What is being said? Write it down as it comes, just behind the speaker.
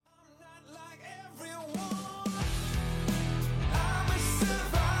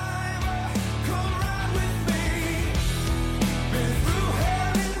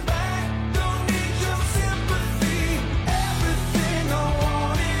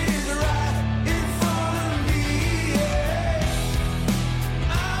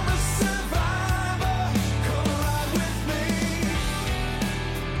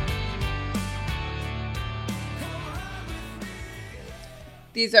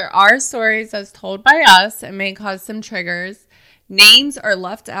These are our stories as told by us and may cause some triggers. Names are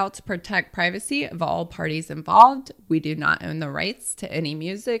left out to protect privacy of all parties involved. We do not own the rights to any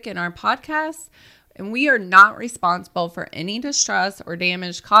music in our podcast, and we are not responsible for any distress or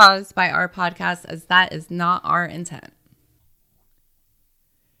damage caused by our podcast, as that is not our intent.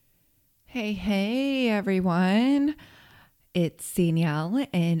 Hey, everyone. It's Danielle,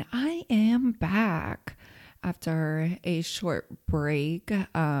 and I am back after a short break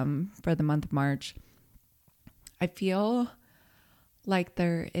for the month of March. I feel like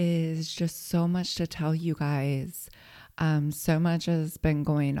there is just so much to tell you guys. So much has been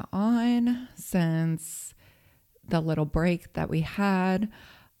going on since the little break that we had.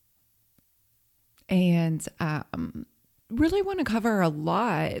 And really want to cover a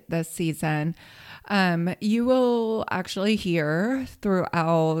lot this season. You will actually hear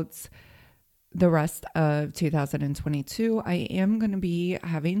throughout the rest of 2022, I am going to be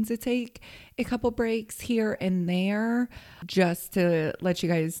having to take a couple breaks here and there just to let you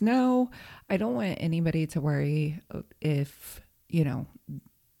guys know. I don't want anybody to worry if, the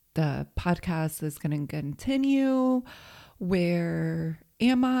podcast is going to continue. Where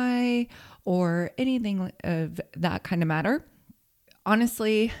am I? Or anything of that kind of matter.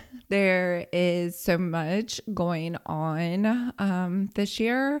 Honestly, there is so much going on this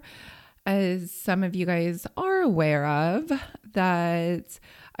year. As some of you guys are aware of, that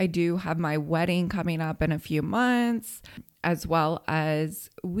I do have my wedding coming up in a few months, as well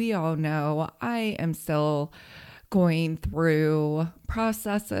as we all know I am still going through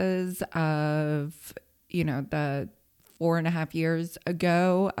processes of, the 4.5 years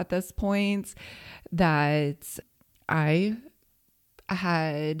ago at this point that I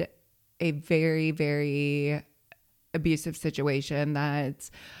had a very, very abusive situation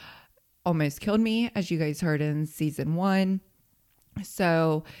that almost killed me, as you guys heard in season 1.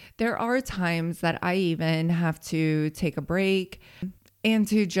 So there are times that I even have to take a break and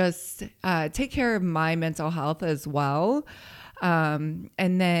to just take care of my mental health as well. And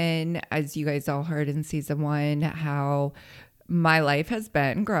then, as you guys all heard in season 1, how my life has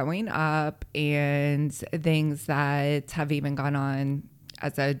been growing up and things that have even gone on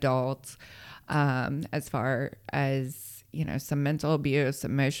as an adult, as far as some mental abuse,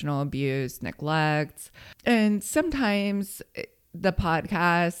 emotional abuse, neglect, and sometimes the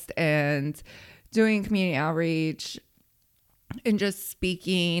podcast and doing community outreach and just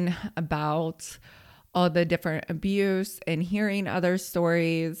speaking about all the different abuse and hearing other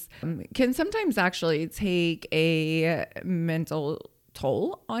stories can sometimes actually take a mental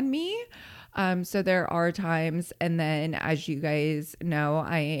toll on me. So there are times, and then as you guys know,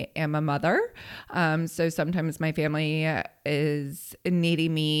 I am a mother. So sometimes my family is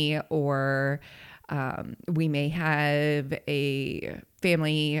needing me, or we may have a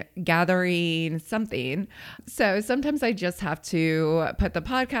family gathering, something. So sometimes I just have to put the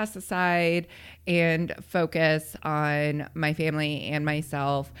podcast aside and focus on my family and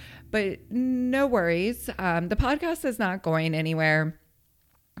myself. But no worries. The podcast is not going anywhere.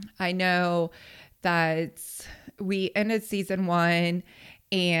 I know that we ended season 1,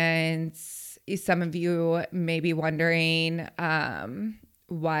 and some of you may be wondering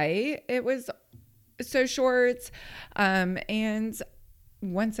why it was so short. And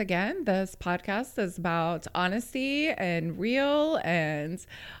once again, this podcast is about honesty and real, and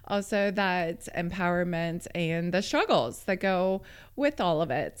also that empowerment and the struggles that go with all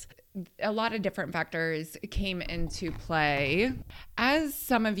of it. A lot of different factors came into play. As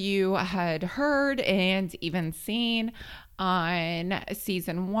some of you had heard and even seen on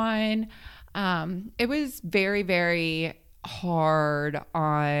season 1, it was very, very hard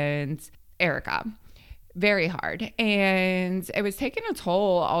on Erica. Very hard. And it was taking a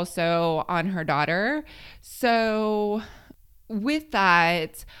toll also on her daughter. So with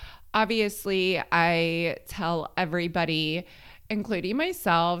that, obviously, I tell everybody, including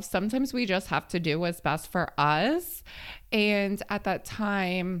myself, sometimes we just have to do what's best for us. And at that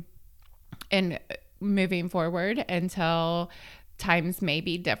time, and moving forward until times may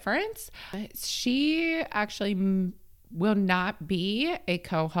be different, she actually will not be a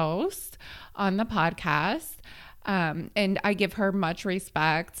co-host on the podcast. And I give her much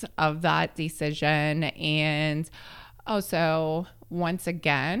respect of that decision. And also, once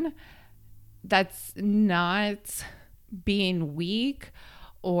again, that's not being weak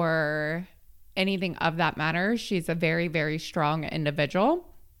or anything of that matter. She's a very, very strong individual.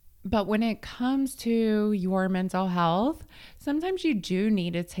 But when it comes to your mental health, sometimes you do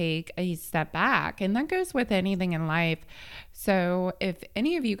need to take a step back, and that goes with anything in life. So if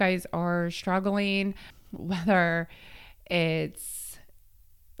any of you guys are struggling, whether it's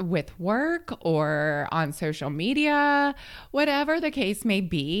with work or on social media, whatever the case may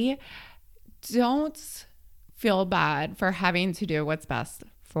be, don't feel bad for having to do what's best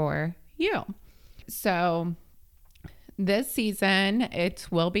for you. So this season, it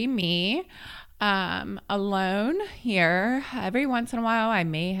will be me alone here. Every once in a while, I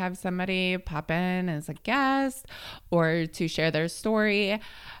may have somebody pop in as a guest or to share their story.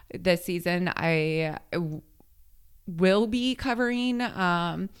 This season, I will be covering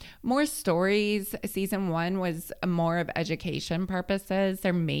more stories. Season 1 was more of education purposes.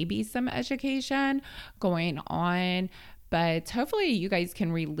 There may be some education going on, but hopefully you guys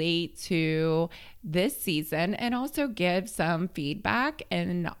can relate to this season and also give some feedback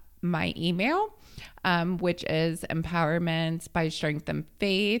in my email, which is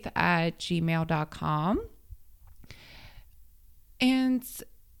empowermentbystrengthandfaith@gmail.com. And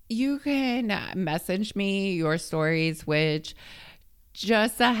you can message me your stories, which,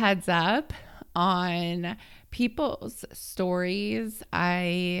 just a heads up on people's stories,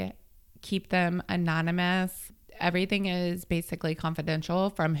 I keep them anonymous. Everything is basically confidential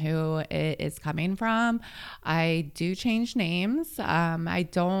from who it is coming from. I do change names. I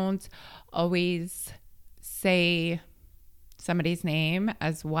don't always say somebody's name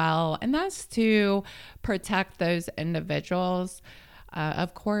as well, and that's to protect those individuals.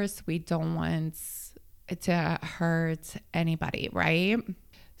 Of course, we don't want to hurt anybody, right?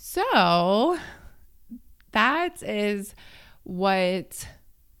 So that is what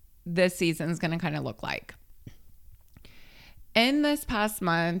this season is going to kind of look like. In this past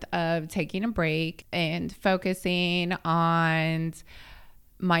month of taking a break and focusing on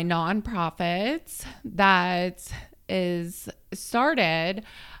my nonprofit that is started,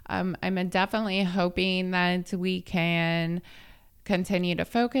 I'm definitely hoping that we can continue to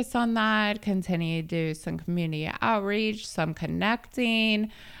focus on that, continue to do some community outreach, some connecting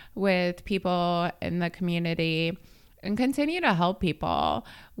with people in the community, and continue to help people.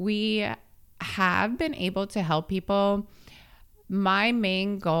 We have been able to help people. My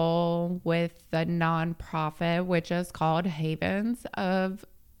main goal with the nonprofit, which is called Haven of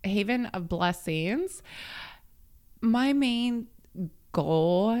Blessings, my main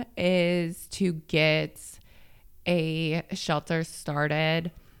goal is to get a shelter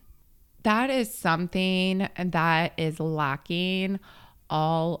started. That is something that is lacking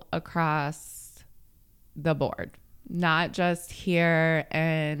all across the board, not just here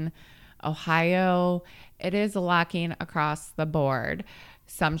in Ohio. It is lacking across the board.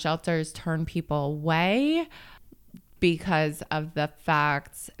 Some shelters turn people away because of the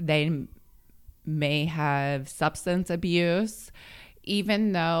fact they may have substance abuse,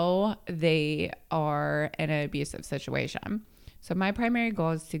 even though they are in an abusive situation. So my primary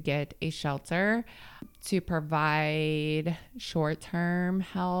goal is to get a shelter to provide short-term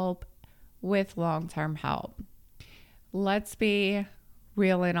help with long-term help. Let's be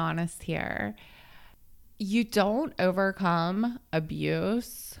real and honest here. You don't overcome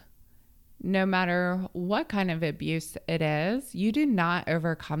abuse, no matter what kind of abuse it is. You do not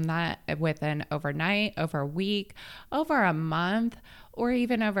overcome that within overnight, over a week, over a month, or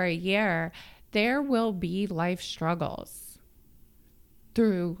even over a year. There will be life struggles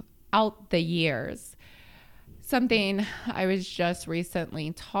throughout the years. Something I was just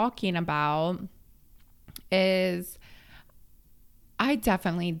recently talking about is I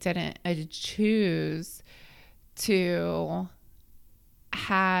definitely didn't choose to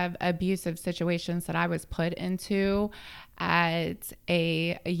have abusive situations that I was put into at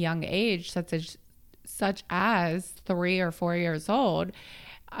a young age, such as 3 or 4 years old,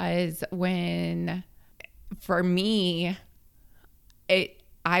 is when, for me,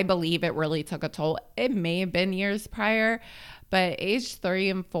 I believe it really took a toll. It may have been years prior, but age 3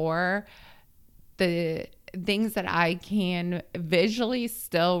 and 4, the things that I can visually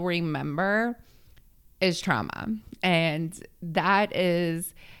still remember is trauma. And that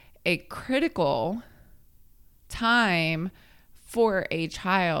is a critical time for a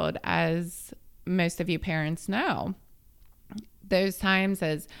child, as most of you parents know. Those times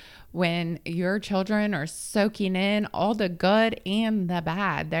is when your children are soaking in all the good and the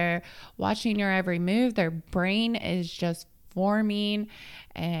bad. They're watching your every move. Their brain is just forming,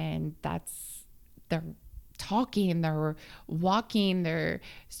 and they're talking, they're walking, they're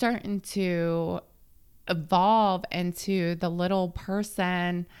starting to evolve into the little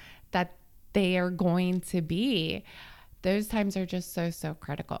person that they are going to be. Those times are just so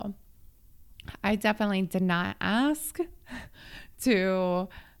critical. I definitely did not ask to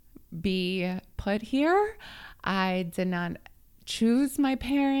be put here. I did not choose my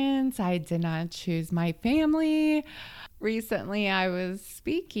parents. I did not choose my family. recently I was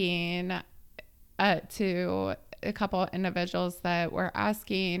speaking to a couple of individuals that were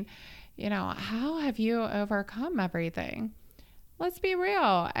asking, how have you overcome everything? Let's be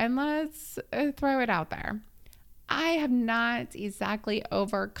real and let's throw it out there. I have not exactly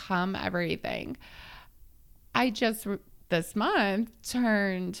overcome everything. I just this month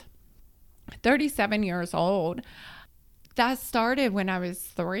turned 37 years old. That started when I was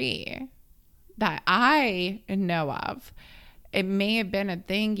 3, that I know of. It may have been a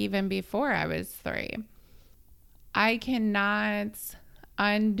thing even before I was 3. I cannot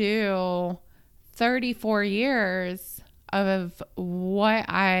undo 34 years of what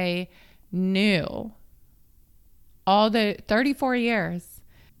I knew. All the 34 years.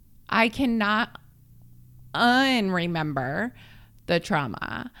 I cannot unremember the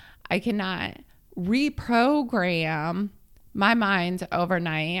trauma. I cannot reprogram my mind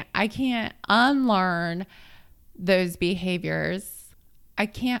overnight. I can't unlearn those behaviors. I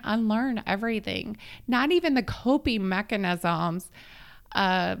can't unlearn everything, not even the coping mechanisms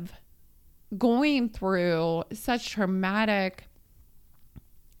of going through such traumatic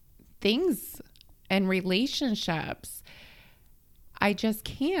things and relationships. I just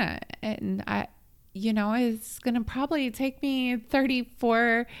can't. And it's going to probably take me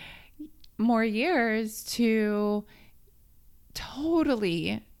 34 more years to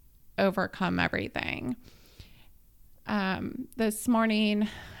totally overcome everything. This morning,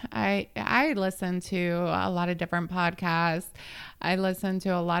 I listened to a lot of different podcasts. I listened to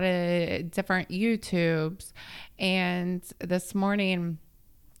a lot of different YouTubes. And this morning,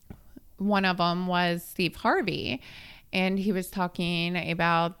 one of them was Steve Harvey. And he was talking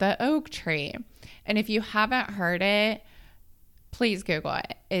about the oak tree. And if you haven't heard it, please Google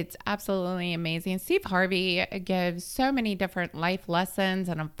it. It's absolutely amazing. Steve Harvey gives so many different life lessons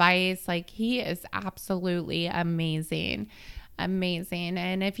and advice. Like, he is absolutely amazing. Amazing.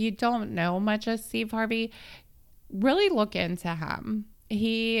 And if you don't know much of Steve Harvey, really look into him.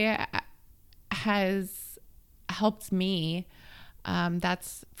 He has helped me.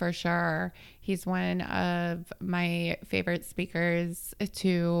 That's for sure. He's one of my favorite speakers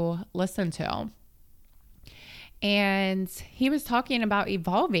to listen to. And he was talking about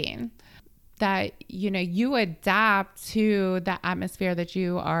evolving, that, you adapt to the atmosphere that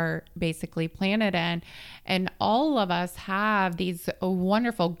you are basically planted in. And all of us have these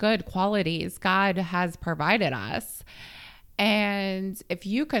wonderful, good qualities God has provided us. And if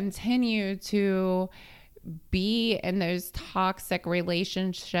you continue to be in those toxic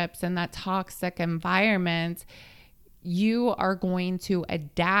relationships and that toxic environment, you are going to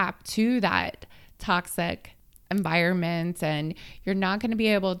adapt to that toxic environment and you're not going to be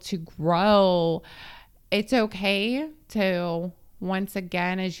able to grow. It's okay to, once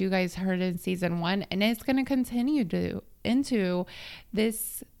again, as you guys heard in season 1, and it's going to continue to into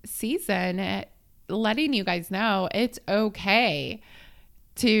this season, letting you guys know it's okay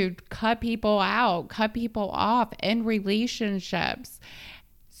to cut people out, cut people off in relationships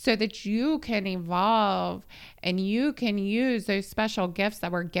so that you can evolve and you can use those special gifts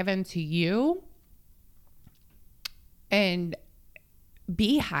that were given to you and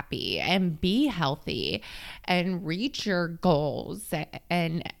be happy and be healthy and reach your goals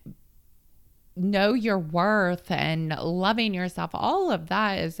and know your worth and loving yourself. All of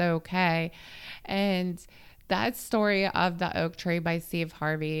that is okay. And that story of the oak tree by Steve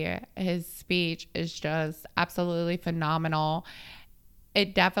Harvey, his speech is just absolutely phenomenal.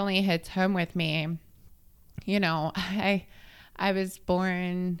 It definitely hits home with me. I was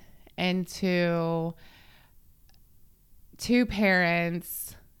born into 2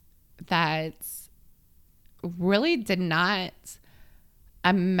 parents that really did not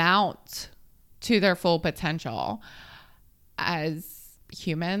amount to their full potential as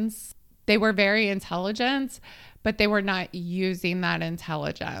humans. They were very intelligent, but they were not using that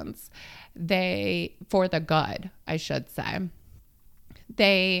intelligence for the good, I should say.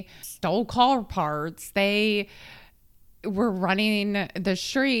 They stole car parts. They were running the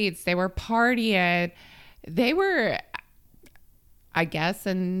streets. They were partying. They were, I guess,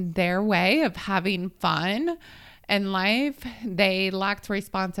 in their way of having fun in life. They lacked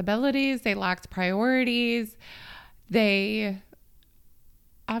responsibilities. They lacked priorities. They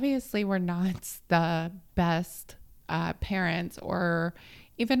obviously were not the best parents or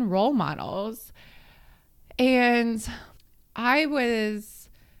even role models. And I was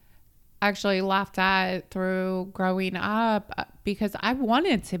actually laughed at through growing up because I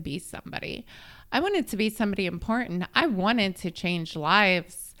wanted to be somebody. I wanted to be somebody important. I wanted to change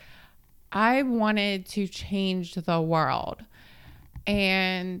lives. I wanted to change the world.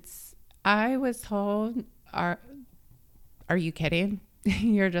 And I was told are you kidding?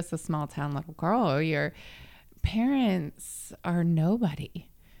 You're just a small town little girl. Your parents are nobody.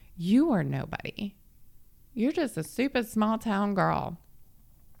 You are nobody. You're just a super small town girl.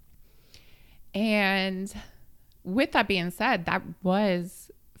 And with that being said, that was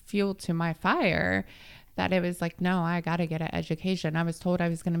fuel to my fire, that it was like, no, I got to get an education. I was told I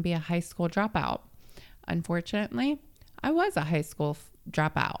was going to be a high school dropout. Unfortunately, I was a high school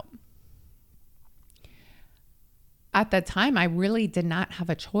dropout. At the time, I really did not have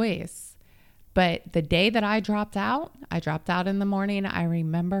a choice. But the day that I dropped out in the morning. I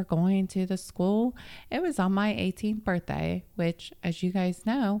remember going to the school. It was on my 18th birthday, which, as you guys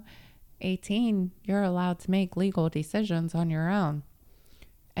know, 18, you're allowed to make legal decisions on your own.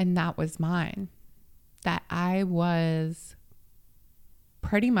 And that was mine. That I was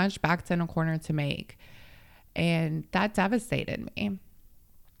pretty much backed in a corner to make. And that devastated me.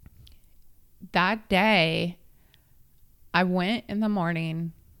 That day, I went in the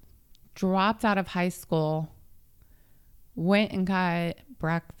morning, dropped out of high school, went and got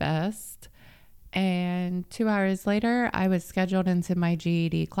breakfast, and 2 hours later, I was scheduled into my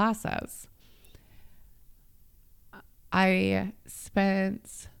GED classes. I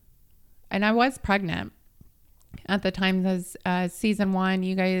was pregnant at the time. As season 1,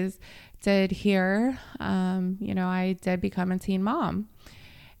 you guys did hear, I did become a teen mom.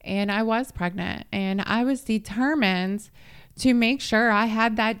 And I was pregnant, and I was determined to make sure I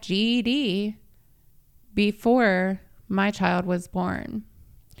had that GED before my child was born.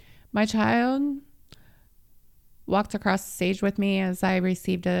 My child walked across the stage with me as I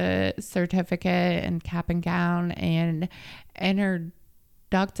received a certificate and cap and gown and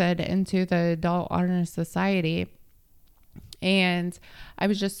inducted into the Adult Honor Society. And I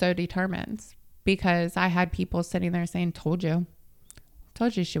was just so determined because I had people sitting there saying, told you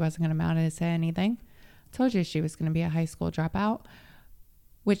she wasn't going to amount to anything. Told you she was going to be a high school dropout.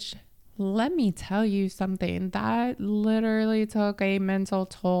 Which, let me tell you something, that literally took a mental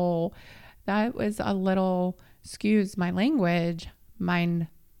toll. That was a little, excuse my language, mind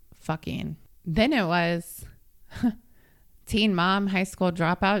fucking. Then it was teen mom, high school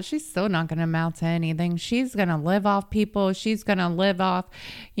dropout. She's still not going to amount to anything. She's going to live off people. She's going to live off,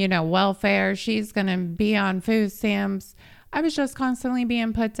 welfare. She's going to be on food stamps. I was just constantly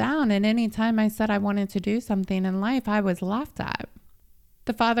being put down. And anytime I said I wanted to do something in life, I was laughed at.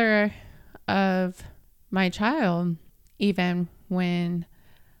 The father of my child, even when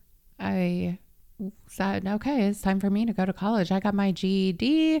I said, okay, it's time for me to go to college, I got my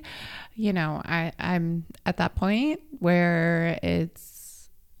GED. I'm at that point where it's,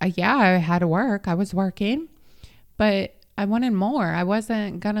 I had to work. I was working, but I wanted more. I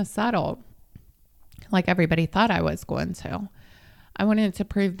wasn't going to settle like everybody thought I was going to. I wanted to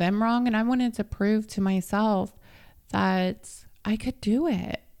prove them wrong, and I wanted to prove to myself that I could do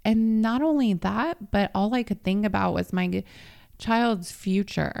it. And not only that, but all I could think about was my child's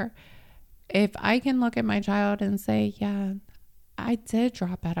future. If I can look at my child and say, yeah, I did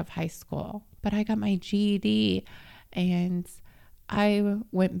drop out of high school, but I got my GED and I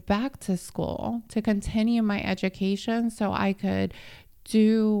went back to school to continue my education so I could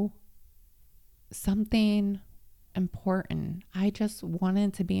do something important. I just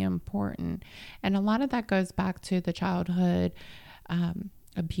wanted to be important. And a lot of that goes back to the childhood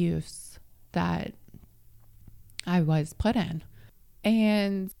abuse that I was put in.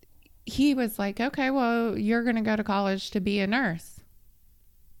 And he was like, okay, well, you're going to go to college to be a nurse.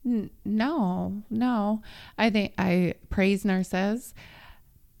 No. I think I praise nurses,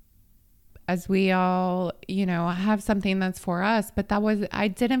 as we all, have something that's for us, but I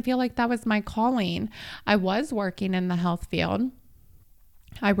didn't feel like that was my calling. I was working in the health field.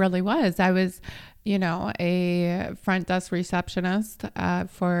 I really was. I was, a front desk receptionist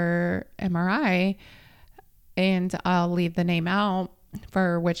for MRI, and I'll leave the name out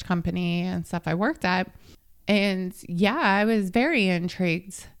for which company and stuff I worked at. And yeah, I was very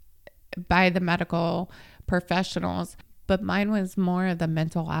intrigued by the medical professionals, but mine was more of the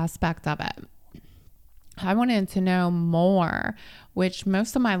mental aspect of it. I wanted to know more, which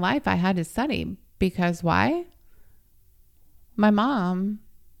most of my life I had to study. Because why? My mom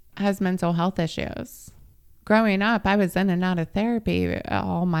has mental health issues. Growing up, I was in and out of therapy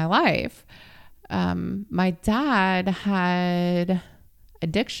all my life. My dad had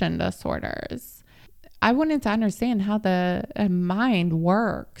addiction disorders. I wanted to understand how the mind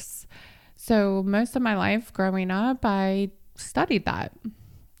works. So most of my life growing up, I studied that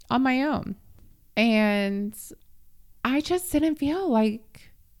on my own. And I just didn't feel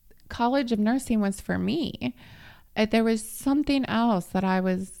like College of Nursing was for me. There was something else that I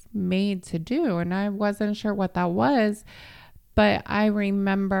was made to do, and I wasn't sure what that was. But I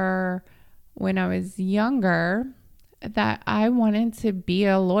remember when I was younger that I wanted to be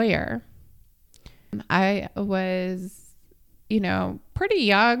a lawyer. I was, pretty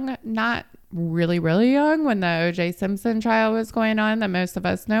young, not really, really young when the O.J. Simpson trial was going on that most of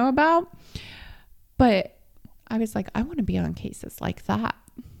us know about. But I was like, I want to be on cases like that.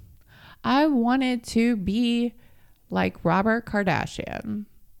 I wanted to be like Robert Kardashian.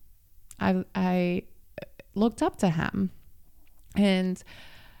 I looked up to him. And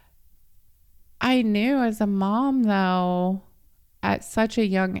I knew as a mom, though, at such a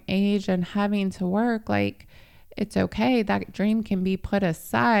young age and having to work, like, it's okay. That dream can be put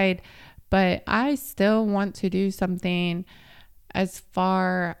aside. But I still want to do something as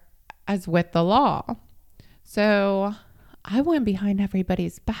far as with the law. So I went behind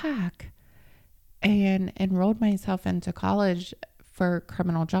everybody's back and enrolled myself into college for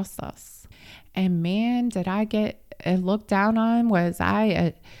criminal justice. And man, did I get looked down on.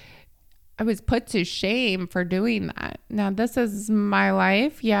 I was put to shame for doing that. Now, this is my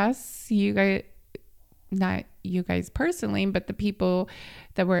life. Yes, you guys, not you guys personally, but the people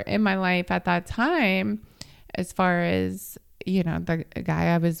that were in my life at that time, as far as, the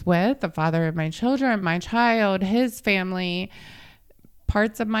guy I was with, the father of my children, my child, his family,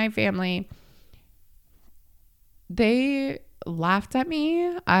 parts of my family, they laughed at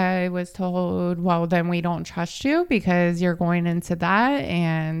me. I was told, well, then we don't trust you because you're going into that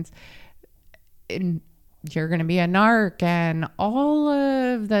and you're going to be a narc and all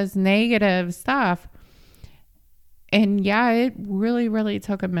of this negative stuff. And yeah, it really, really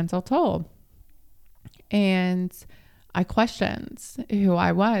took a mental toll. And I questioned who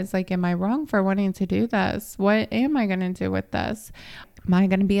I was. Like, am I wrong for wanting to do this? What am I going to do with this? Am I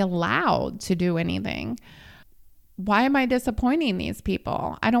going to be allowed to do anything? Why am I disappointing these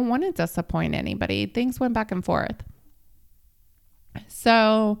people? I don't want to disappoint anybody. Things went back and forth.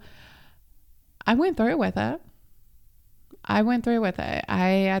 So I went through with it.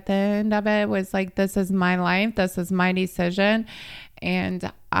 I, at the end of it, was like, this is my life. This is my decision. And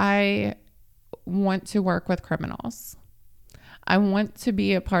I want to work with criminals. I want to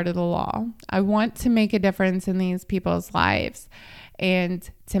be a part of the law. I want to make a difference in these people's lives. And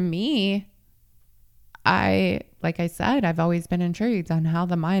to me, like I said, I've always been intrigued on how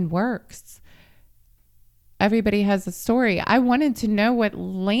the mind works. Everybody has a story. I wanted to know what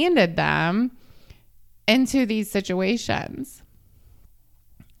landed them into these situations.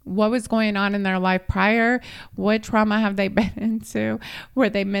 What was going on in their life prior? What trauma have they been into? Were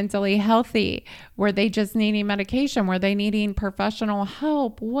they mentally healthy? Were they just needing medication? Were they needing professional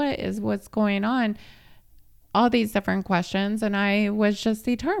help? What's going on? All these different questions. And I was just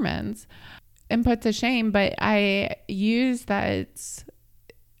determined and put to shame, but I used that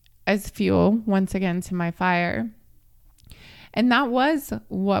as fuel once again to my fire. And that was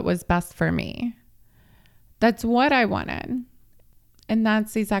what was best for me. That's what I wanted. And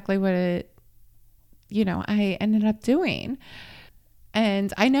that's exactly what I ended up doing.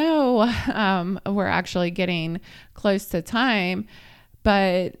 And I know we're actually getting close to time,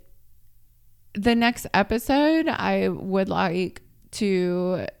 but the next episode, I would like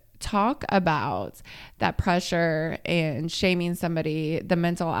to talk about that pressure and shaming somebody, the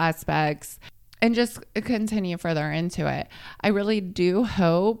mental aspects, and just continue further into it. I really do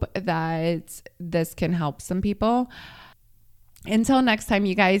hope that this can help some people. Until next time,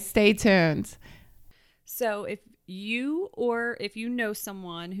 you guys, stay tuned. So if you know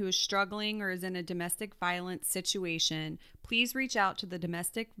someone who is struggling or is in a domestic violence situation, please reach out to the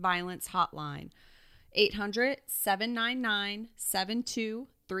Domestic Violence Hotline,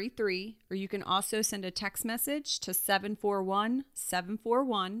 800-799-7233, or you can also send a text message to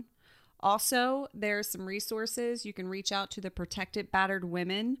 741-741. Also, there are some resources. You can reach out to the Protected Battered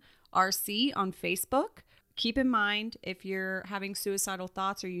Women RC on Facebook. Keep in mind, if you're having suicidal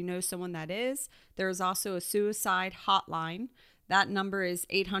thoughts or you know someone that is, there is also a suicide hotline. That number is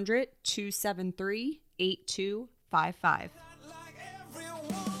 800-273-8255.